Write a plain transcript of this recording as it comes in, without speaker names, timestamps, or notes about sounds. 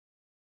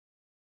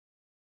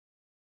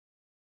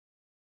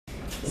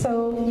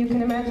So you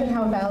can imagine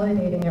how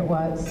validating it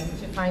was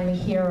to finally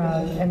hear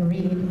and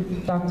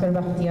read Dr.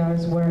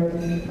 Bakhtiar's work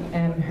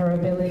and her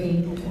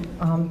ability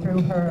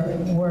through her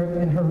work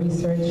and her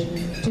research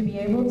to be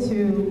able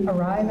to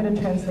arrive at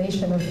a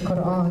translation of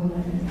Quran,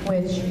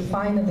 which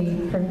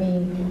finally, for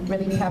me,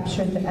 really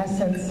captured the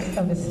essence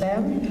of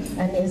Islam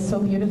and is so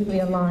beautifully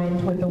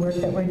aligned with the work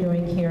that we're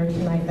doing here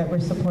tonight, that we're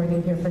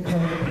supporting here for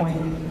Turning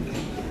Point.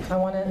 I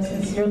want to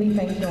sincerely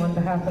thank you on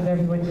behalf of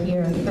everyone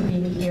here for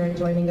being here and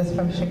joining us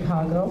from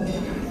Chicago,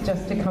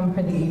 just to come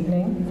for the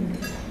evening.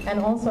 And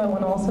also, I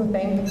want to also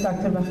thank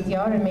Dr.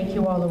 Bakhtiar and make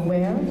you all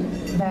aware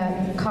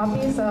that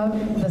copies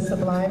of the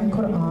Sublime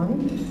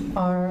Quran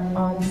are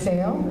on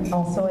sale,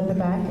 also at the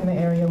back in the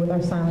area with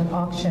our silent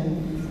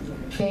auction.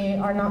 They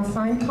are not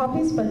signed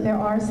copies, but there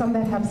are some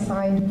that have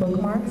signed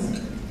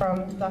bookmarks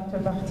from Dr.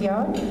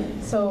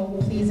 Bakhtiar. So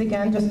please,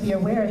 again, just be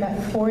aware that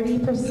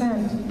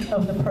 40%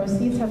 of the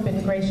proceeds have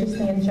been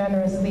graciously and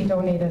generously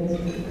donated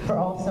for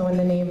also in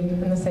the name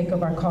and the sake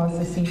of our cause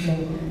this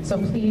evening. So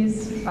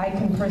please, I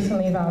can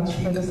personally vouch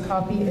for this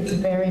copy. It's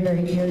very,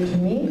 very dear to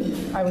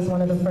me. I was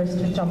one of the first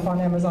to jump on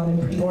Amazon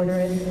and pre-order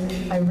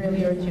it. I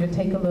really urge you to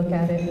take a look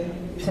at it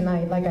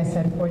tonight. Like I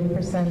said,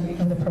 40%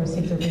 of the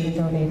proceeds are being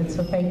donated.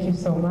 So thank you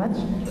so much.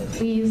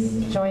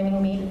 Please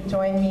join me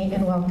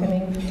in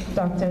welcoming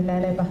Dr.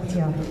 Laleh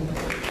Bakhtiar.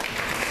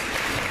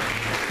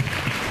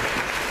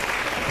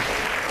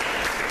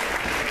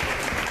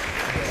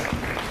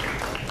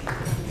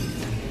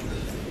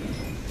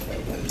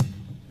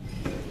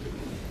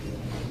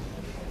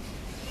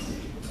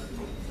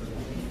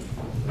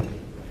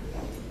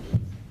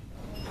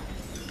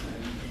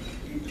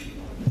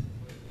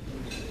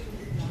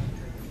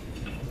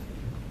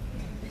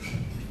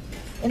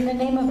 In the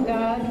name of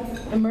God,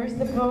 the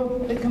merciful,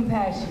 the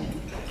compassionate.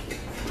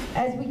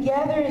 As we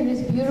gather in this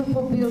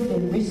beautiful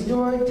building,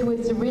 restored to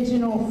its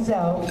original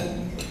self,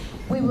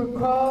 we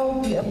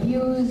recall the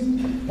abused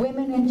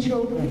women and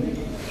children,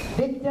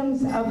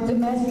 victims of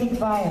domestic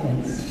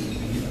violence.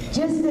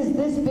 Just as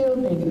this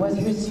building was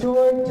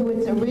restored to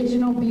its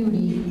original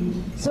beauty,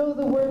 so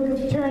the work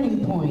of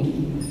Turning Point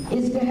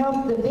is to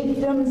help the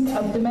victims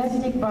of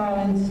domestic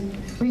violence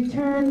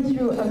return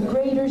through a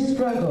greater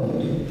struggle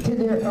to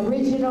their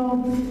original,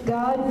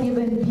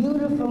 God-given,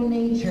 beautiful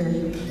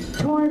nature,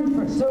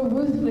 torn so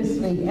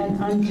ruthlessly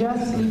and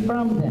unjustly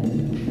from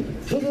them.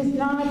 It is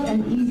not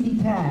an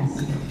easy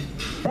task.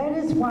 That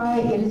is why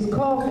it is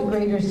called the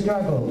greater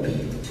struggle.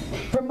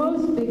 For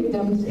most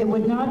victims, it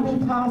would not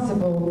be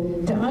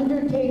possible to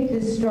undertake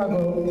this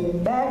struggle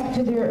back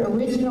to their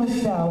original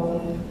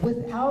self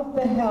without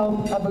the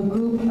help of a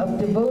group of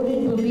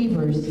devoted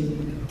believers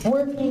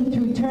working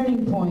through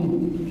Turning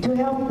Point to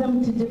help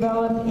them to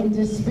develop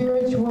into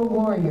spiritual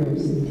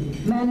warriors,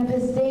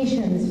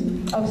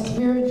 manifestations of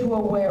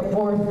spiritual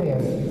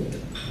warfare.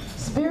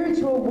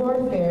 Spiritual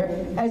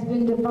warfare has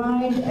been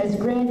defined as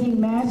granting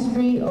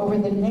mastery over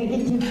the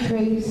negative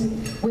traits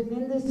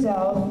within the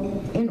self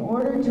in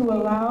order to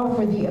allow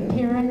for the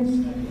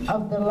appearance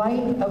of the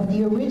light of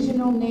the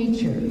original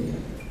nature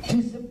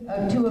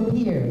to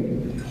appear.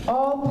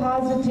 All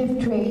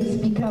positive traits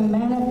become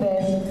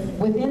manifest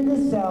within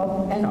the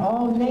self and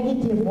all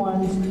negative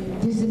ones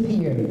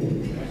disappear.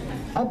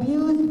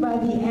 Abused by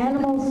the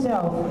animal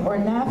self or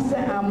nafs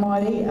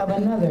amare of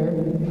another,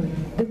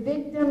 the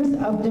victims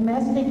of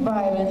domestic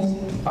violence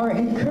are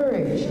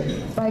encouraged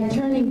by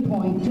Turning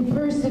Point to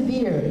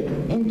persevere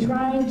in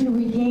trying to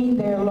regain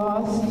their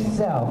lost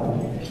self,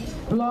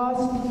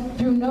 lost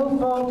through no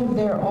fault of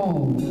their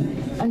own,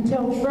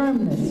 until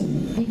firmness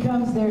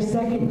becomes their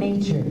second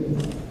nature.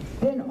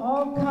 Then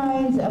all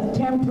kinds of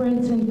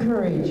temperance and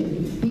courage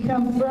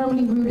become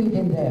firmly rooted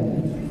in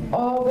them.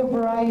 All the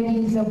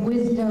varieties of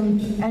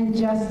wisdom and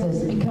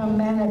justice become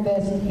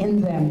manifest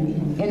in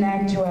them in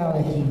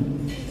actuality.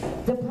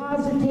 The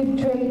positive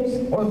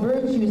traits or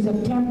virtues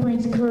of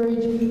temperance,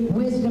 courage,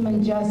 wisdom,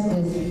 and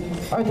justice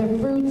are the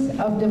fruits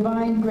of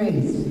divine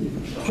grace.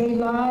 They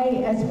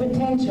lie as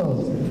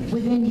potentials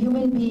within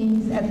human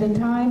beings at the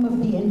time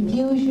of the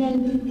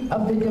infusion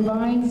of the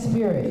divine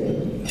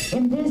spirit.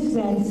 In this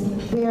sense,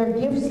 they are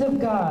gifts of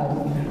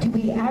God to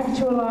be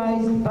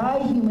actualized by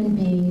human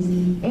beings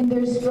in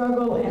their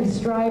struggle and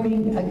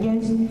striving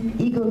against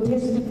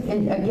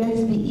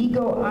the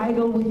ego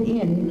idol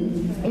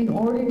within in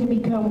order to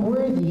become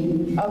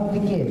worthy of the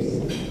gifts.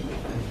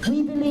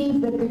 We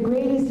believe that the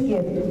greatest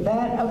gift,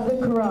 that of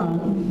the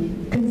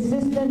Quran,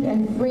 consistent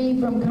and free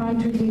from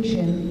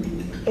contradiction,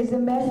 is a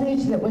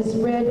message that was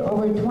spread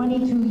over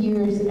 22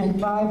 years and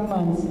 5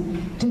 months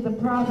to the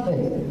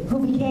Prophet,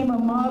 who became a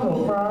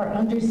model for our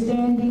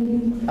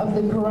understanding of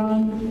the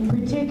Quran,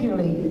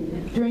 particularly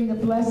during the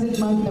blessed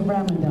month of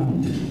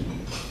Ramadan.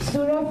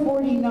 Surah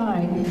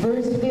 49,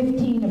 verse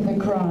 15 of the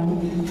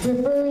Quran,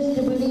 refers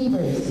to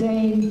believers,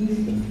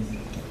 saying,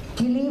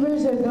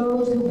 "Believers are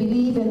those who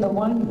believe in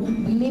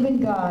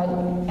God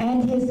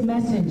and His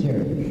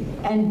messenger,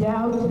 and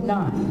doubt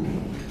not,"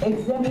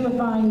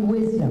 exemplifying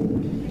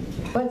wisdom,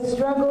 but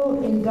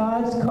struggle in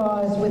God's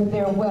cause with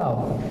their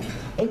wealth,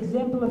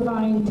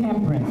 exemplifying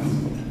temperance.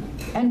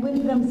 and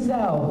with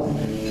themselves,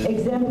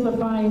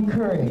 exemplifying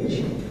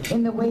courage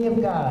in the way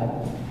of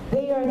God.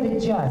 They are the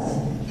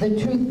just, the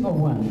truthful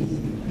ones.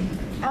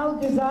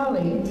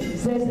 Al-Ghazali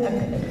says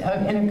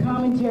in a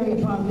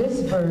commentary upon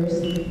this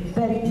verse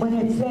that when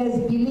it says,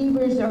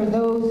 believers are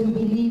those who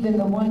believe in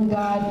the one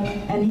God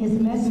and his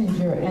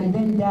messenger and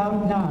then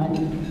doubt not,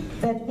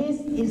 that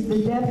this is the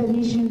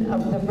definition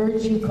of the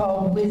virtue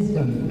called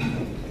wisdom.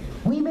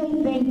 We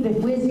may think that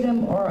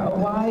wisdom or a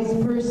wise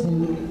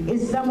person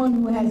is someone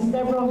who has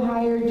several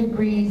higher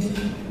degrees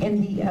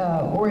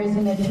or is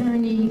an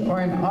attorney or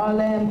an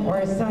alim or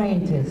a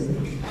scientist.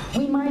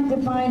 We might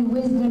define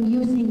wisdom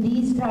using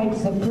these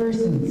types of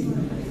persons,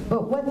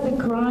 but what the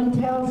Quran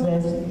tells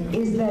us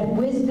is that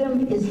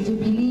wisdom is to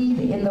believe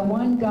in the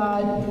one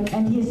God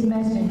and his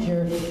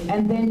messenger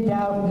and then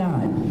doubt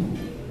not.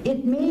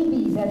 It may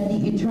be that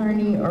the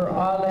attorney or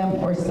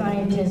alim or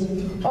scientist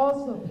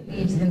also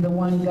believes in the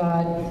one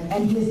God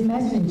and his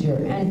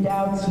messenger and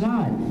doubts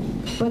not.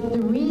 But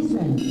the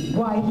reason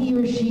why he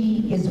or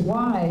she is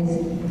wise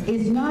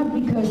is not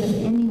because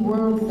of any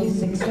worldly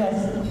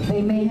success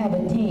they may have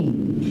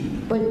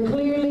attained, but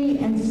clearly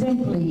and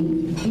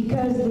simply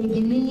because they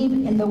believe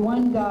in the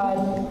one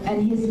God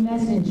and his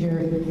messenger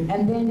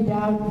and then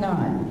doubt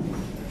not.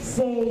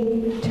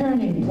 Say,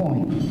 turning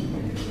point.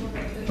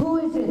 Who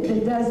is it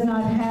that does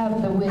not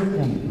have the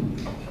wisdom?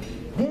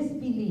 This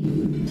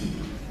belief.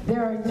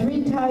 There are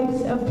three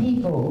types of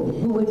people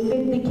who would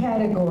fit the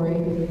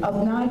category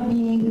of not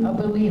being a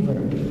believer.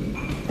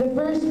 The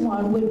first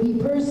one would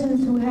be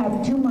persons who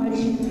have too much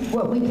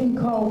what we can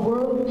call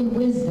worldly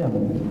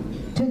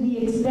wisdom, to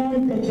the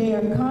extent that they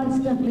are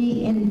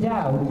constantly in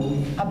doubt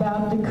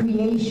about the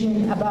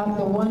creation, about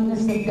the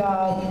oneness of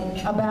God,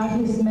 about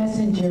his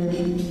messenger.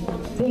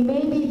 They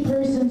may be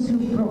persons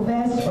who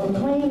profess or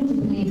claim to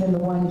believe in the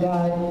one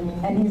God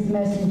and his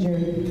messenger,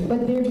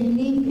 but their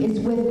belief is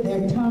with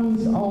their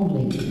tongues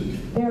only.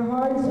 Their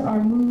hearts are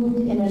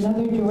moved in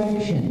another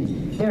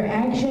direction. Their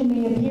action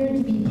may appear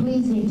to be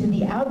pleasing to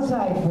the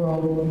outside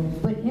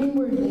world, but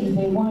inwardly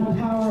they want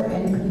power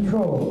and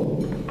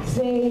control.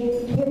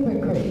 Say,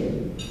 hypocrite.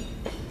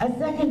 A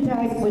second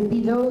type would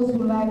be those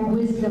who lack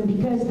wisdom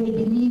because they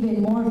believe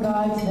in more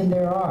gods than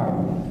there are.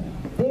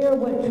 They are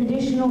what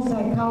traditional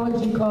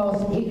psychology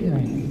calls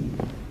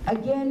ignorant.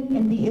 Again,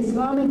 in the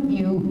Islamic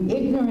view,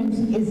 ignorance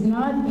is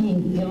not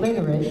being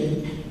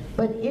illiterate,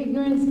 but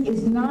ignorance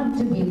is not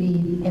to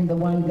believe in the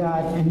one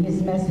God and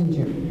his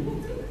messenger.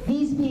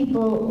 These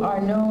people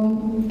are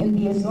known in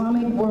the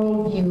Islamic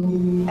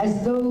worldview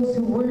as those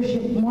who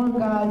worship more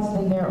gods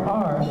than there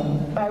are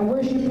by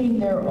worshiping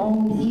their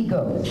own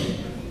egos.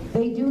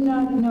 They do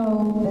not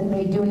know that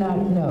they do not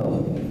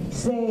know.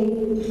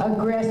 Say,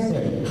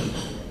 aggressor.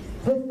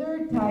 The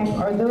third type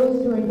are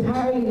those who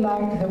entirely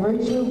lack the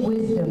virtue of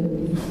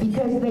wisdom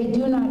because they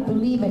do not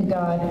believe in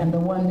God and the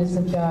oneness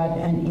of God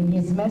and in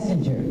his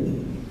messenger.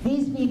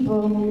 These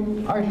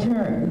people are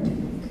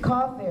termed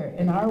kafir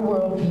in our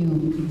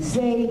worldview.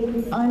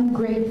 Say,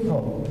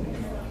 ungrateful.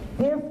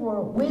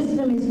 Therefore,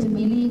 wisdom is to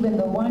believe in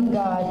the one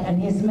God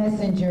and his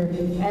messenger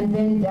and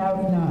then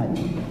doubt not.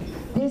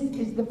 This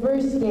is the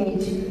first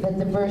stage that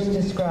the verse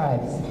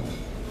describes.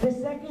 The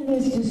second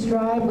is to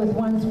strive with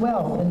one's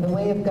wealth in the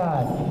way of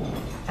God.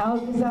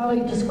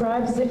 Al-Ghazali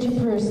describes such a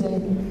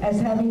person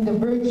as having the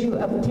virtue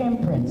of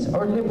temperance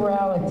or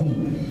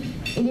liberality.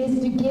 It is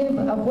to give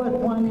of what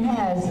one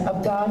has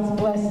of God's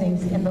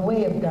blessings in the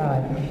way of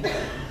God.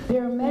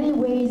 There are many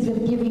ways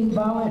of giving,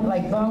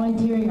 like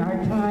volunteering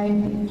our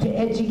time to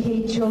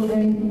educate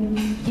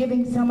children,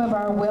 giving some of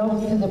our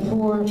wealth to the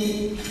poor,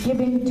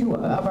 giving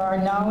of our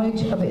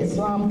knowledge of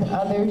Islam to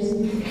others.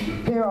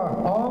 These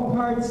are all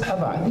parts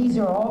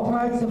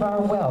of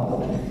our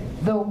wealth,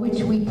 through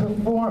which we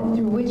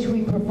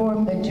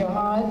perform the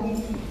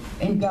jihad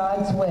in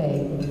God's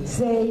way.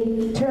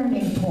 Say,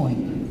 turning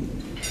point.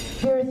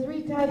 There are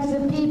three types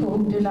of people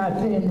who do not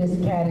fit in this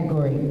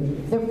category.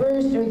 The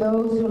first are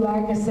those who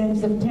lack a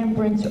sense of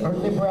temperance or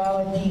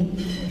liberality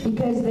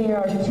because they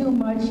are too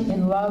much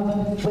in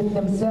love with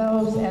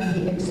themselves and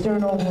the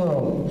external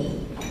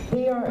world.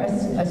 They are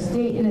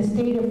in a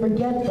state of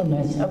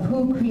forgetfulness of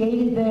who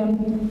created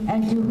them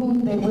and to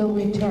whom they will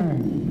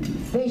return.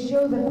 They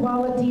show the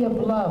quality of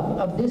love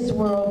of this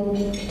world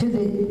to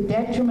the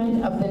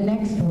detriment of the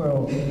next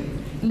world,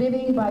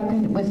 living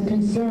with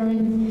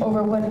concern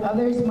over what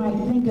others might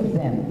think of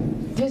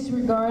them,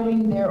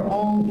 disregarding their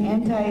own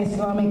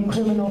anti-Islamic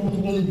criminal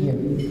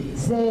behavior.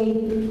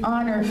 Say,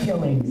 honor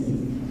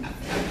killings.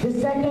 The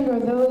second are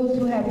those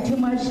who have too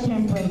much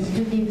temperance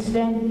to the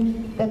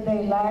extent that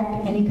they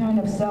lack any kind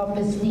of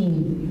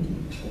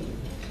self-esteem.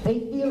 They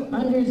feel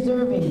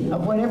undeserving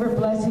of whatever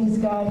blessings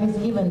God has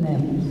given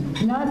them,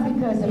 not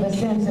because of a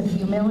sense of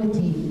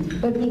humility,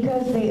 but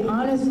because they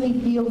honestly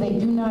feel they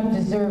do not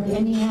deserve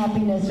any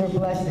happiness or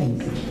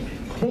blessings.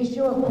 They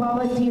show a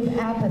quality of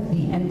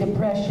apathy and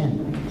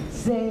depression.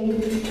 Say,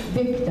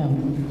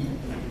 victim.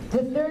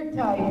 The third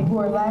type who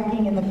are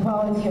lacking in the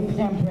quality of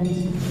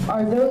temperance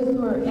are those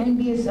who are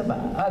envious of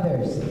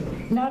others.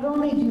 Not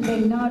only do they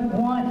not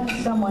want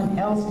someone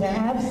else to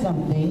have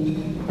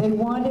something, they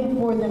want it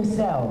for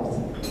themselves.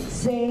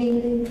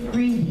 Say,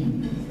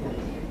 greedy.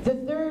 The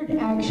third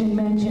action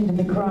mentioned in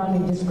the Quran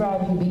in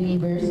describing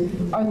believers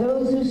are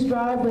those who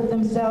strive with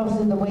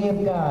themselves in the way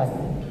of God.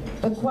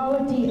 The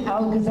quality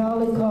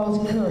Al-Ghazali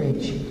calls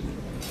courage.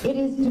 It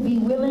is to be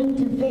willing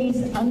to face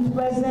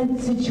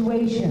unpleasant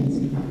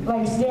situations,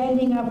 like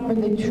standing up for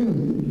the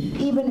truth,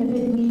 even if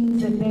it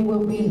means that they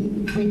will be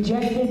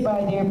rejected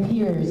by their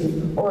peers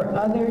or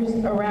others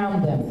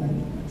around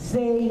them.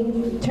 Say,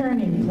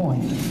 turning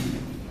point.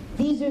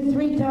 There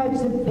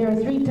are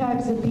three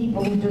types of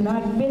people who do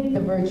not fit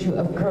the virtue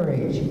of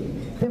courage.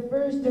 The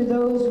first are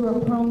those who are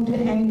prone to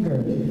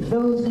anger,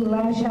 those who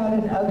lash out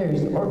at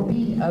others or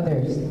beat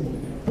others.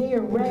 They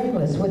are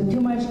reckless with too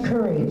much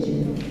courage.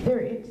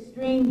 Their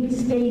extreme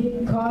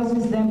state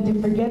causes them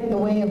to forget the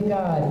way of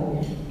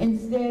God.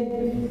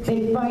 Instead,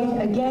 they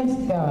fight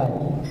against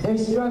God. Their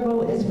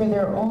struggle is for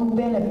their own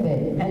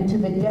benefit and to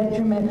the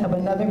detriment of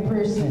another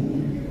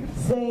person.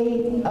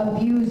 Say,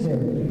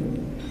 abuser.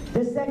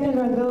 The second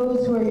are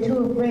those who are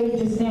too afraid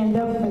to stand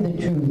up for the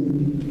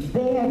truth.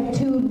 They have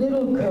too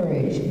little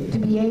courage to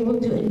be able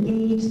to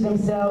engage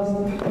themselves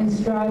in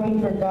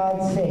striving for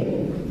God's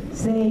sake.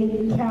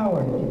 Say,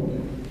 coward.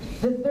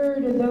 The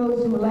third are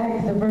those who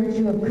lack the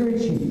virtue of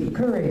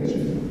courage,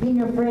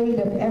 being afraid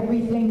of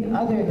everything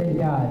other than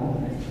God.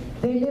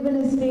 They live in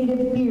a state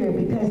of fear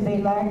because they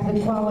lack the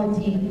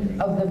quality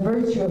of the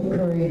virtue of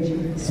courage,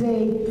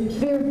 say,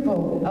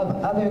 fearful of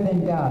other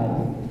than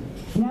God.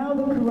 Now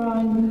the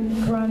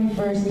Quranic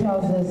verse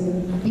tells us,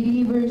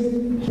 believers,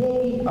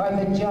 they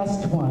are the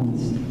just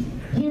ones.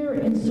 Here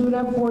in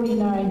Surah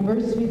 49,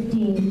 verse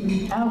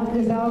 15,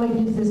 Al-Ghazali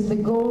gives us the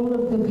goal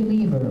of the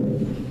believer,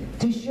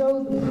 to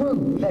show the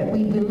proof that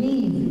we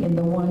believe in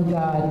the one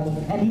God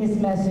and his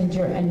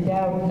messenger and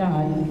doubt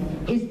not,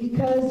 is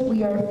because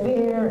we are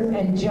fair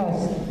and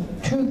just,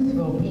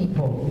 truthful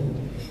people.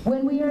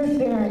 When we are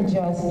fair and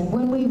just,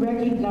 when we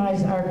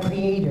recognize our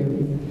Creator,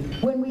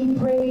 when we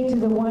pray to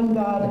the one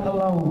God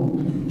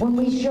alone, when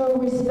we show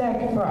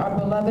respect for our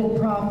beloved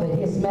prophet,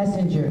 his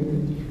messenger,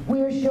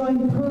 we are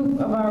showing proof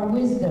of our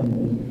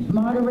wisdom,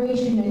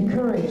 moderation, and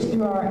courage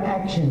through our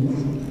actions.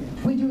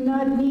 We do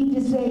not need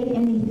to say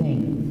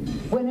anything.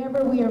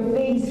 Whenever we are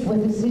faced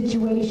with a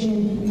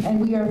situation and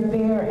we are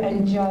fair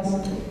and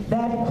just,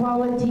 that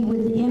quality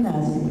within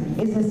us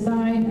is a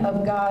sign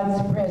of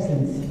God's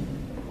presence.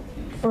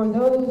 For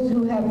those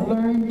who have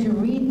learned to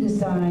read the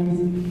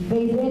signs,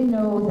 they then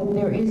know that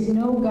there is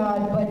no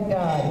God but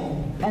God,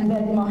 and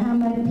that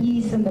Muhammad,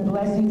 peace and the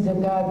blessings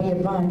of God be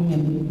upon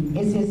him,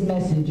 is his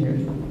messenger.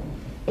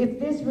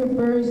 If this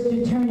refers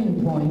to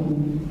turning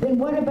point, then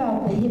what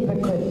about the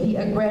hypocrite, the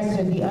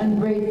aggressor, the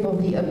ungrateful,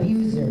 the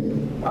abuser?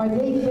 Are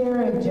they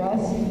fair and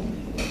just?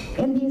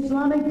 In the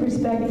Islamic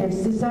perspective,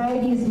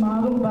 society is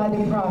modeled by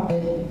the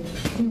Prophet,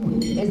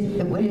 in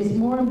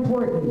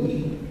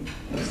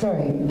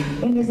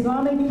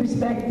Islamic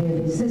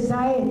perspective,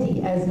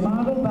 society as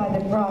modeled by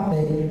the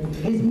Prophet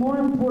is more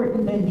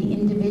important than the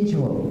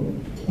individual,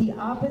 the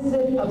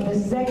opposite of the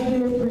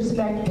secular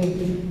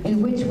perspective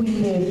in which we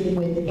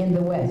live in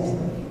the West.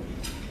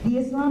 The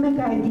Islamic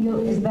ideal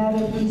is that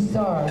of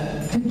Isar,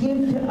 to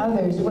give to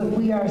others what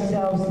we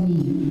ourselves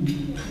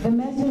need. The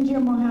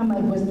Messenger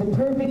Muhammad was the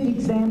perfect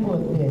example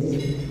of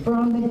this, for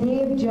on the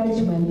day of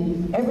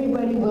judgment,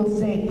 everybody will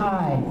say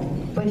I,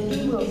 but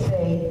he will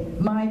say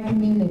my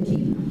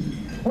community.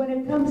 When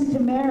it comes to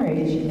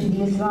marriage, in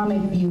the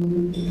Islamic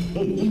view,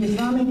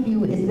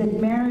 is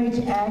that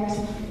marriage acts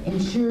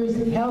ensures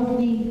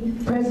healthy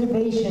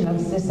preservation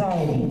of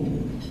society.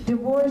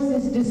 Divorce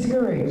is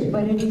discouraged,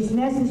 but it is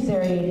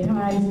necessary at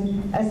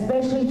times,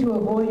 especially to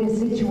avoid a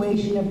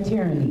situation of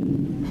tyranny.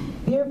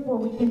 Therefore,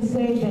 we can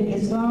say that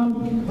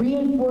Islam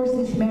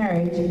reinforces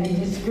marriage and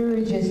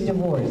discourages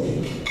divorce.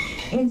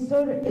 In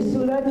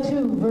Surah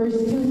 2, verse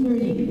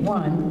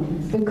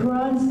 231, the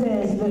Quran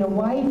says that a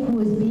wife who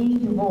is being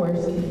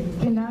divorced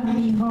cannot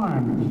be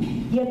harmed.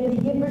 Yet the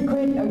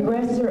hypocrite,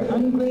 aggressor,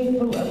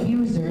 ungrateful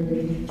abuser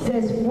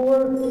says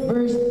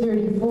verse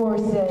 34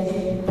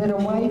 says that a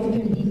wife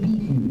can be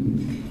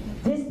beaten.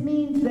 This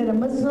means that a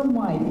Muslim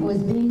wife who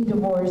is being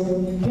divorced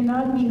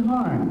cannot be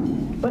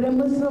harmed, but a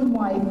Muslim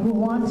wife who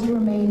wants to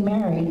remain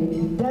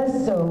married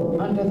does so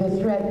under the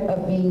threat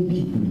of being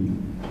beaten.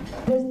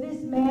 Does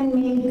this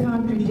man-made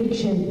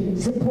contradiction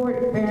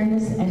support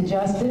fairness and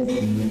justice?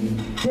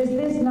 Does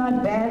this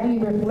not badly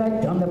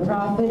reflect on the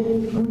Prophet,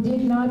 who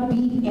did not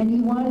beat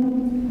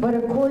anyone, but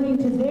according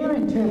to their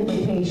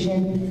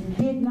interpretation,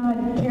 did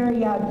not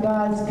carry out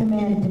God's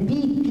command to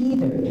beat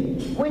either?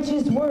 Which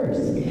is worse?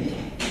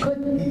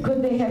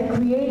 Could they have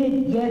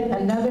created yet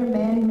another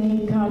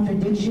man-made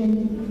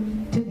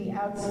contradiction to the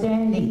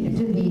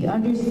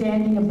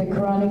understanding of the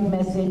Quranic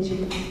message?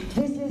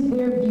 This is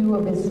their view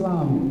of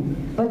Islam.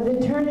 But the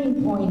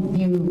turning point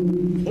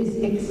view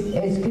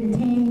is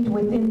contained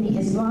within the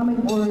Islamic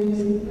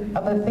words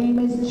of a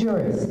famous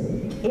jurist.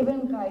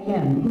 Ibn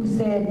Qayyim, who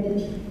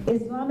said,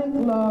 Islamic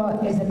law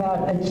is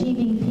about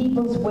achieving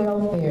people's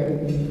welfare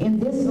in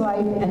this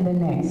life and the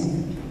next.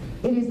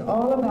 It is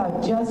all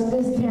about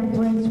justice,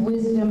 temperance,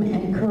 wisdom,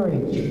 and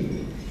courage.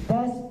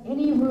 Thus,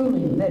 any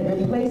ruling that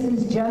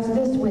replaces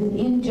justice with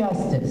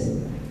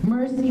injustice,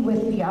 mercy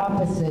with the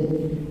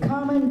opposite,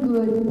 common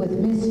good with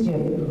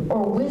mischief,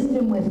 or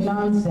wisdom with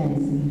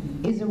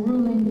nonsense, is a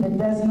ruling that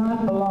does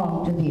not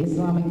belong to the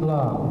Islamic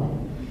law.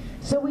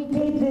 So we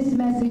take this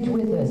message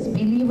with us.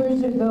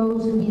 Believers are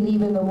those who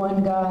believe in the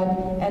one God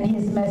and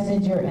his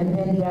messenger and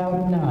then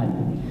doubt not,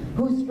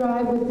 who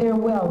strive with their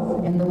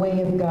wealth in the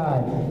way of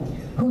God,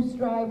 who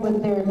strive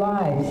with their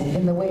lives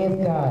in the way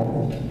of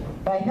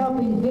God, by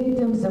helping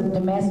victims of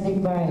domestic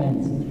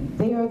violence.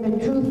 They are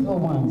the truthful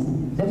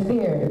ones, the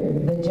fair,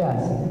 the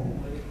just.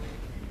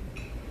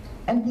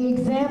 And the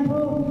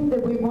example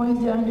that we're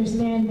going to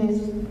understand this,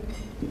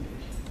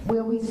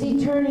 where we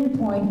see turning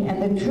point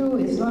and the true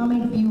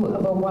Islamic view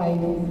of a wife,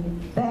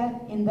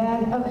 that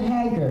of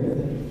Hagar,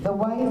 the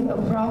wife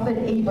of Prophet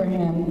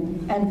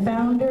Abraham and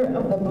founder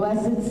of the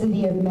blessed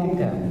city of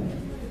Mecca.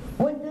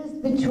 What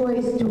does the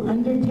choice to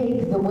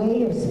undertake the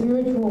way of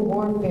spiritual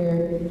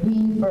warfare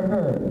mean for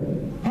her?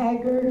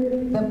 Hagar,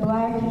 the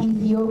black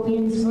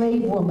Ethiopian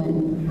slave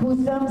woman,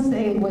 who some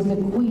say was a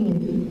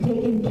queen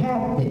taken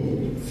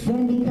captive,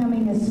 then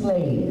becoming a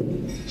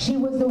slave. She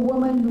was a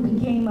woman who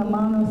became a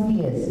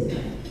monotheist,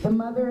 the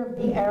mother of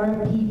the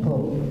Arab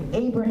people.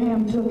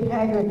 Abraham took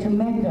Hagar to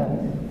Mecca,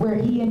 where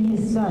he and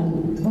his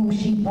son, whom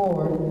she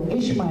bore,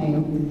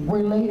 Ishmael,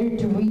 were later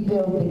to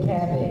rebuild the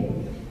Kaaba.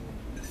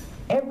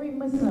 Every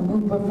Muslim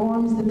who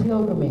performs the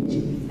pilgrimage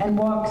and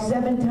walks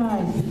 7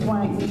 times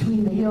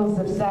between the hills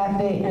of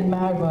Safa and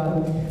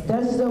Marwa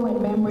does so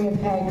in memory of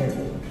Hagar.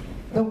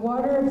 The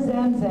water of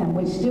Zamzam,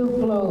 which still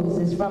flows,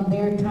 is from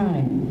their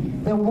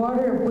time. The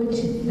water of which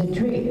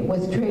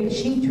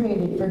she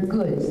traded for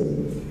goods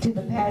to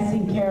the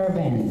passing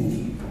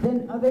caravans.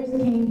 Then others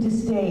came to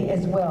stay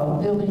as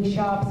well, building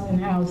shops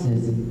and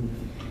houses.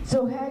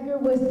 So Hagar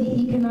was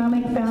the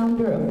economic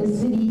founder of the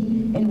city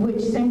in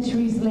which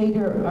centuries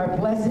later our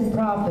blessed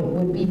prophet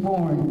would be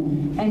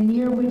born, and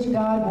near which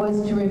God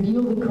was to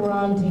reveal the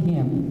Quran to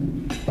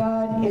him.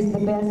 God is the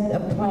best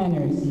of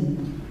planners.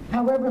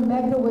 However,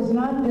 Mecca was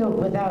not built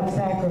without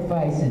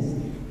sacrifices,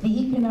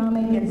 the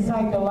economic and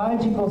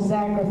psychological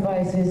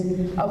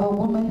sacrifices of a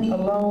woman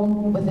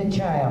alone with a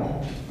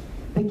child.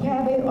 The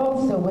Kaaba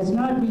also was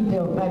not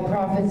rebuilt by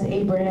prophets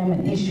Abraham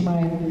and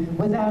Ishmael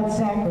without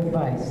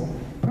sacrifice.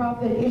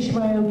 Prophet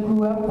Ishmael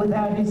grew up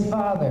without his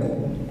father,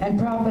 and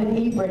Prophet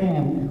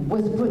Abraham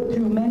was put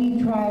through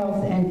many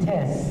trials and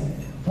tests.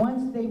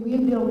 Once they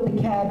rebuilt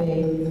the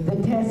Kaaba,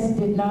 the tests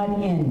did not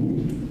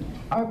end.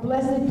 Our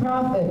blessed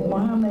prophet,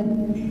 Muhammad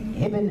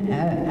ibn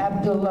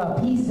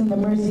Abdullah, peace and the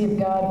mercy of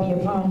God be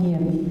upon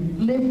him,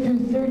 lived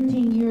through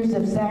 13 years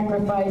of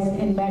sacrifice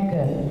in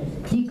Mecca,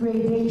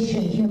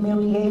 degradation,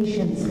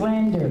 humiliation,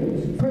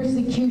 slander,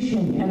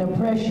 persecution, and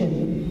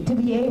oppression, to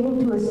be able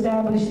to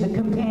establish the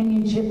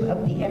companionship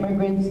of the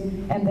immigrants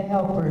and the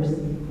helpers.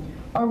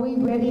 Are we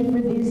ready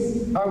for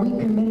this? Are we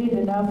committed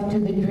enough to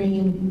the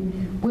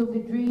dream? Will the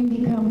dream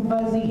become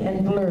fuzzy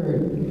and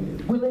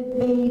blurred? Will it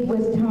fade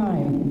with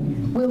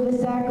time? Will the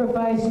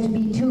sacrifice to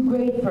be too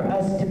great for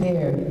us to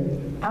bear?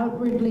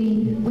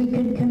 Outwardly, we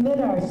can commit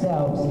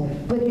ourselves,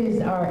 but it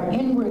is our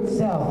inward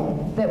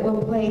self that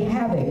will play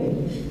havoc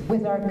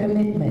with our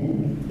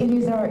commitment. It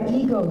is our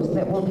egos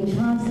that will be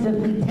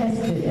constantly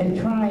tested and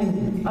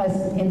trying us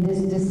in this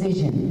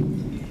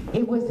decision.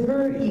 It was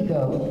her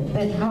ego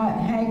that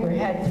Hagar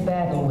had to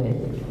battle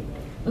with.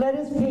 Let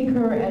us take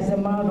her as a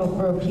model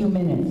for a few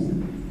minutes.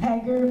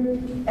 Hagar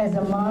as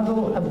a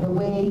model of the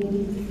way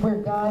where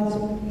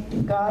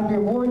God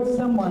rewards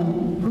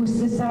someone whose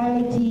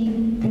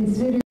society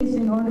considers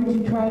in order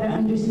to try to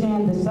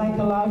understand the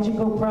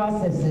psychological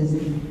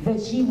processes that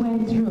she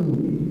went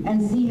through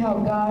and see how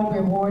God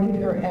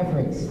rewarded her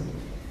efforts.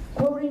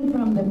 Quoting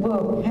from the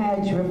book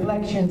Hajj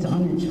Reflections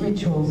on its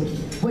Rituals,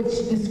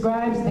 which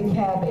describes the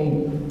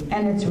Kaaba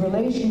and its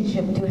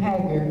relationship to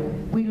Hagar,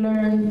 we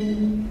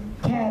learn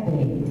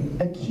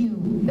Kaaba, a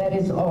cube, that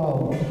is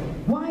all.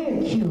 Why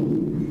a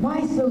cube?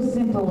 Why so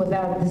simple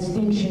without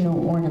distinction or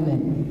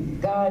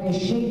ornament? God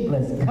is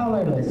shapeless,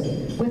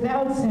 colorless,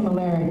 without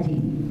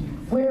similarity.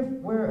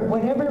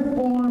 Whatever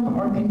form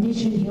or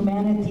condition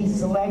humanity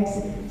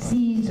selects,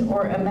 sees,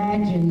 or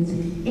imagines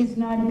is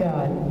not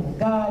God.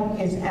 God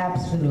is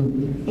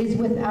absolute, is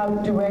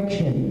without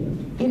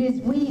direction. It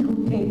is we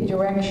who take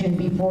direction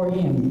before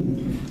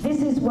him.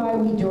 This is why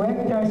we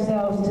direct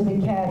ourselves to the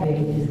Kaaba,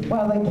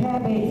 while the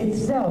Kaaba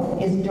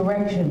itself is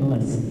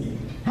directionless.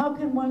 How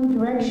can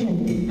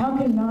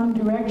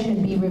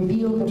non-direction be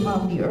revealed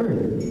upon the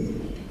earth?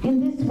 In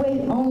this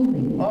way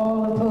only,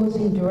 all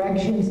opposing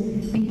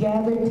directions be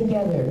gathered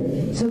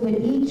together, so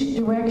that each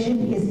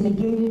direction is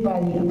negated by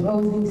the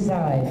opposing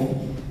side.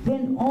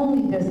 Then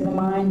only does the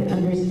mind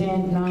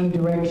understand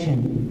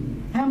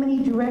non-direction. How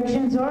many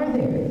directions are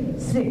there?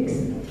 6.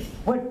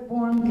 What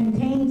form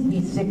contains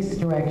these 6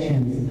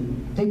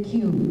 directions? the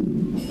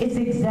cube. Its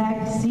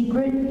exact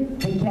secret,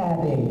 the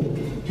Kaaba.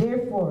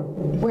 Therefore,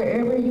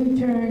 wherever you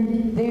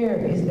turn, there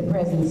is the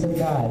presence of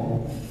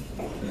God.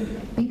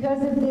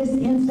 Because of this,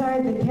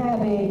 inside the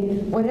Kaaba,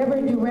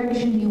 whatever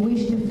direction you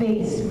wish to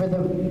face for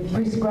the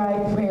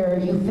prescribed prayer,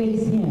 you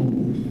face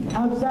Him.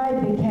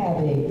 Outside the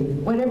Kaaba,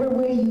 whatever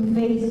way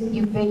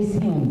you face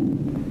Him.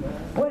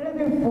 What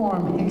other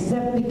form,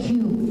 except the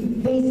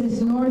cube,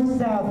 faces north,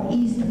 south,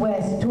 east,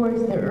 west,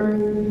 towards the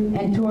earth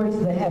and towards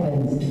the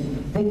heavens?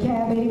 The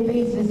Kaaba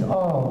faces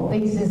all,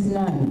 faces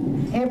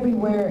none,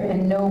 everywhere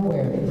and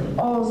nowhere,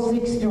 all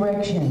 6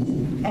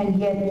 directions, and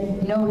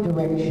yet no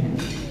direction.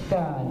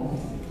 God.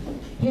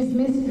 His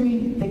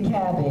mystery, the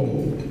Kaaba.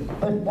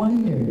 But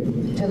wonder,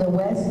 to the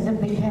west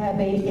of the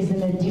Kaaba is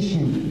an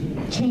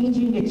addition,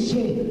 changing its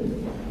shape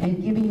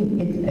and giving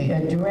it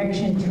a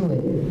direction to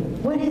it.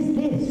 What is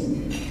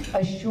this?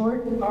 A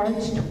short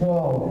arched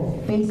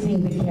wall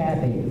facing the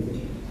Kaaba.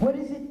 What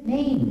is it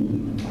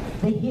named?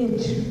 The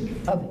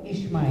Hijj of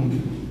Ishmael.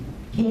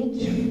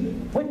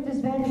 Hijj? What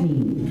does that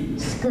mean?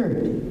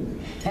 Skirt.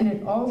 And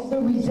it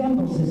also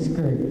resembles a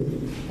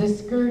skirt, the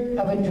skirt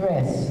of a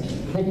dress,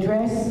 the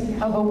dress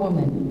of a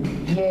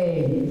woman,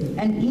 yea,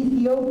 an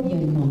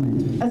Ethiopian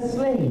woman, a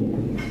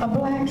slave, a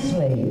black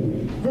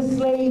slave, the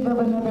slave of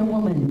another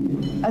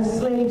woman, a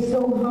slave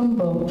so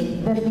humble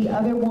that the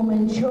other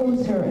woman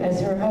chose her as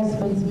her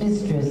husband's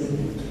mistress.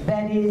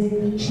 That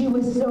is, she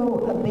was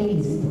so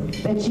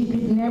abased that she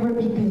could never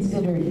be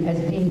considered as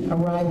being a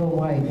rival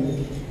wife.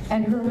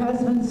 And her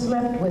husband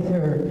slept with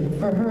her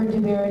for her to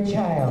bear a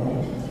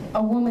child.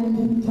 A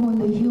woman whom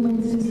the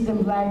human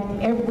system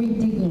lacked every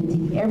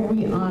dignity,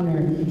 every honor,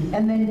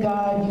 and then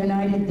God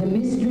united the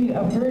mystery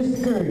of her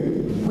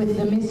skirt with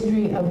the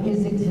mystery of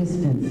his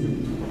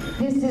existence.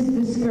 This is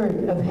the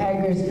skirt of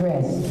Hagar's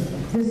dress,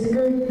 the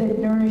skirt that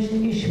nourished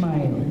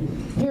Ishmael.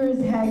 Here is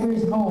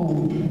Hagar's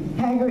home.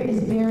 Hagar is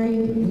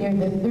buried near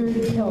the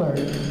 3rd pillar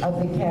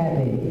of the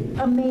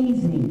Kaaba.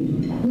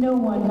 Amazing. No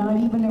one, not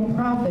even a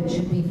prophet,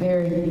 should be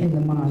buried in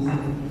the mosque.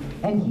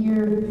 And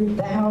here,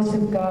 the house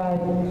of God,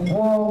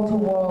 wall to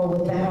wall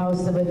with the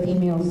house of a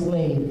female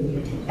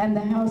slave. And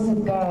the house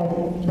of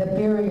God, the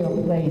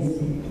burial place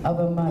of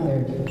a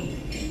mother.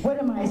 What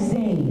am I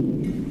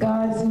saying?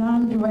 God's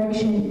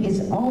non-direction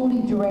is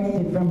only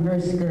directed from her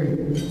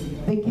skirt.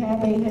 The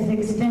Kaaba has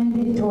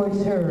extended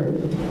towards her.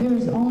 There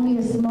is only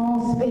a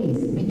small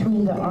space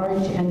between the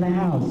arch and the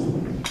house.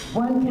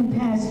 One can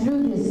pass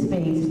through this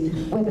space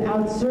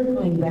without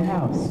circling the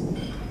house.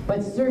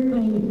 But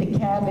circling the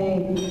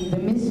Kaaba, the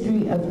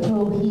mystery of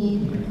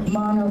Tawheed,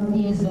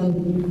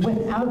 monotheism,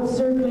 without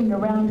circling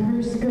around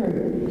her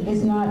skirt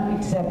is not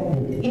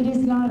accepted. It is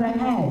not a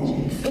hajj.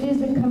 It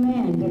is a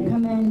command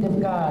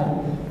of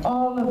God.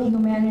 All of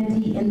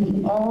humanity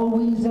in the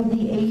always of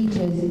the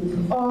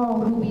ages,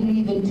 all who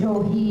believe in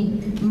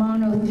Tawheed,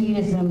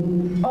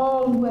 monotheism,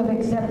 all who have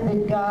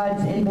accepted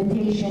God's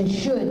invitation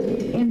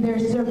should, in their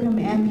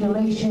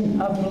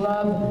circumambulation of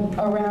love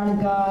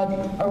around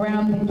God,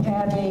 around the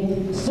Kaaba,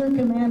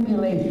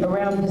 circumambulate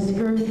around the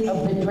skirt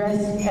of the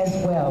dress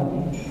as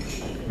well.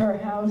 Her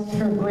house,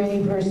 her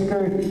grave, her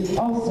skirt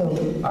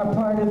also are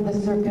part of the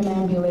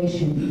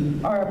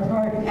circumambulation, are a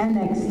part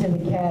annexed to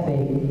the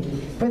Kaaba.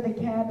 For the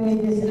Kaaba,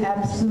 this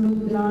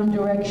absolute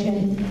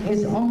non-direction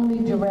is only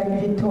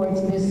directed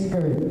towards this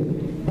skirt.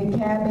 The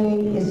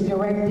Kaaba is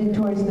directed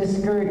towards the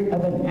skirt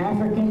of an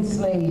African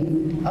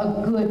slave,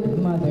 a good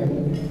mother,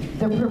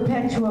 the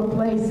perpetual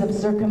place of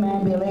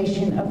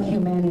circumambulation of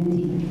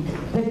humanity.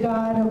 The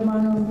God of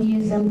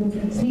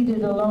monotheism,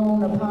 seated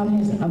alone upon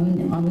his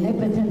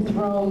omnipotent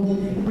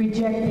throne,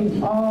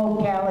 rejecting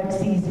all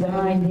galaxies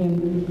behind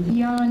him,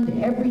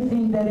 beyond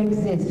everything that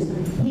exists.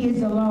 He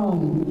is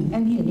alone,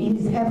 and in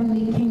his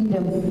heavenly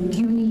kingdom,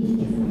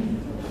 unique.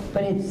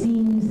 But it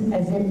seems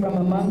as if from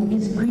among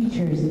his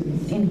creatures,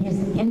 in his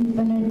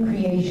infinite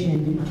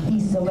creation, he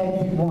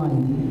selected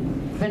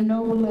one, the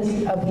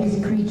noblest of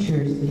his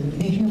creatures,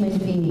 the human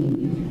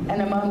being,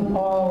 and among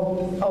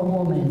all, a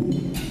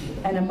woman,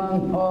 and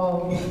among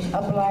all,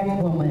 a black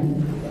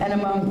woman, and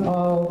among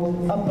all,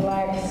 a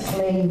black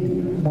slave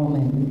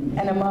woman,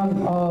 and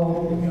among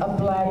all, a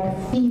black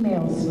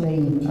female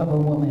slave of a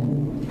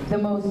woman. The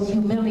most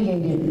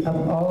humiliated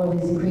of all of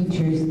his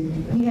creatures,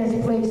 he has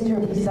placed her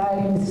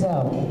beside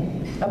himself,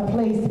 a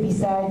place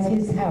besides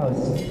his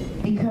house,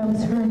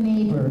 becomes her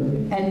neighbor,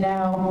 and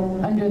now,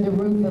 under the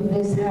roof of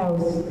this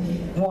house,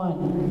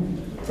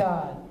 one,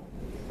 God,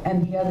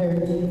 and the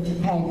other,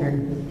 Hagar.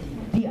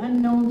 The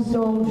unknown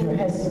soldier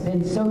has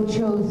been so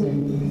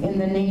chosen in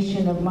the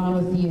nation of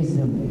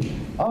monotheism.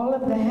 All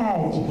of the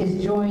Hajj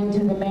is joined to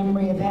the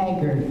memory of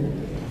Hagar.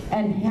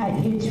 And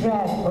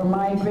Hijrat, or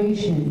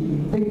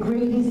migration, the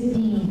greatest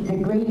deed, the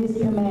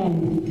greatest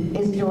command,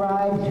 is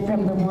derived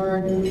from the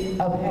word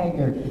of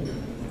Hagar.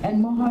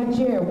 And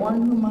Muhajir,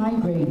 one who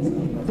migrates,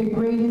 the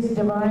greatest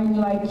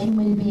divine-like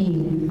human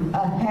being,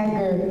 a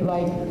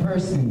Hagar-like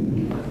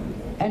person.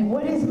 And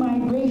what is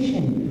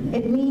migration?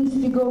 It means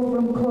to go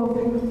from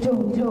kufr to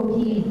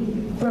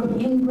tawheed, from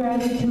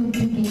ingratitude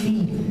to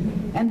belief,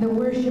 and the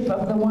worship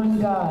of the one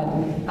God.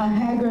 A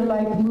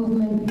Hagar-like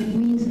movement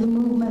means the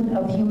movement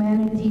of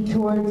humanity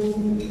towards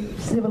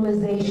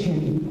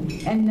civilization.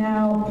 And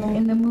now,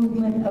 in the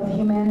movement of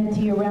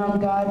humanity around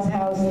God's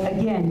house,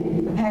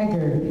 again,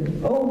 Hagar,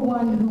 oh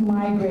one who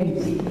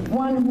migrates,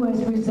 one who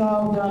has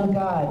resolved on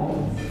God.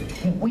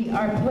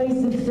 Our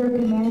place of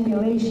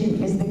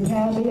circumambulation is the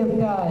cavity of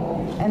God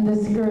and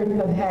the skirt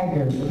of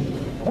Hagar.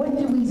 What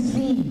do we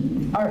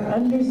see? Our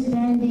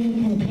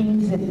understanding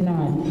contains it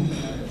not.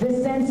 The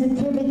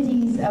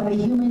sensitivities of a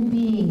human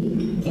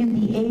being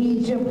in the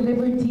age of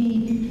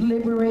liberty,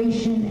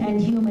 liberation, and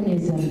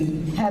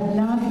humanism have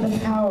not the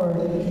power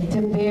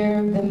to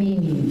bear the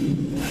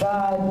meaning.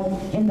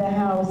 God in the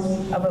house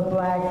of a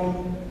black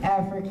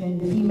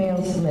African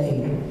female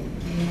slave.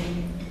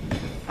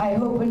 I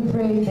hope and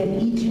pray that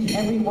each and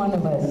every one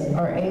of us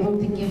are able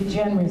to give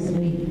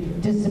generously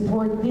to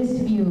support this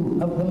view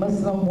of the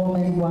Muslim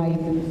woman, wife,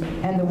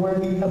 and the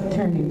work of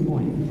Turning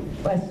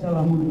Point.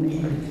 Wassalamu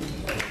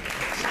alaikum.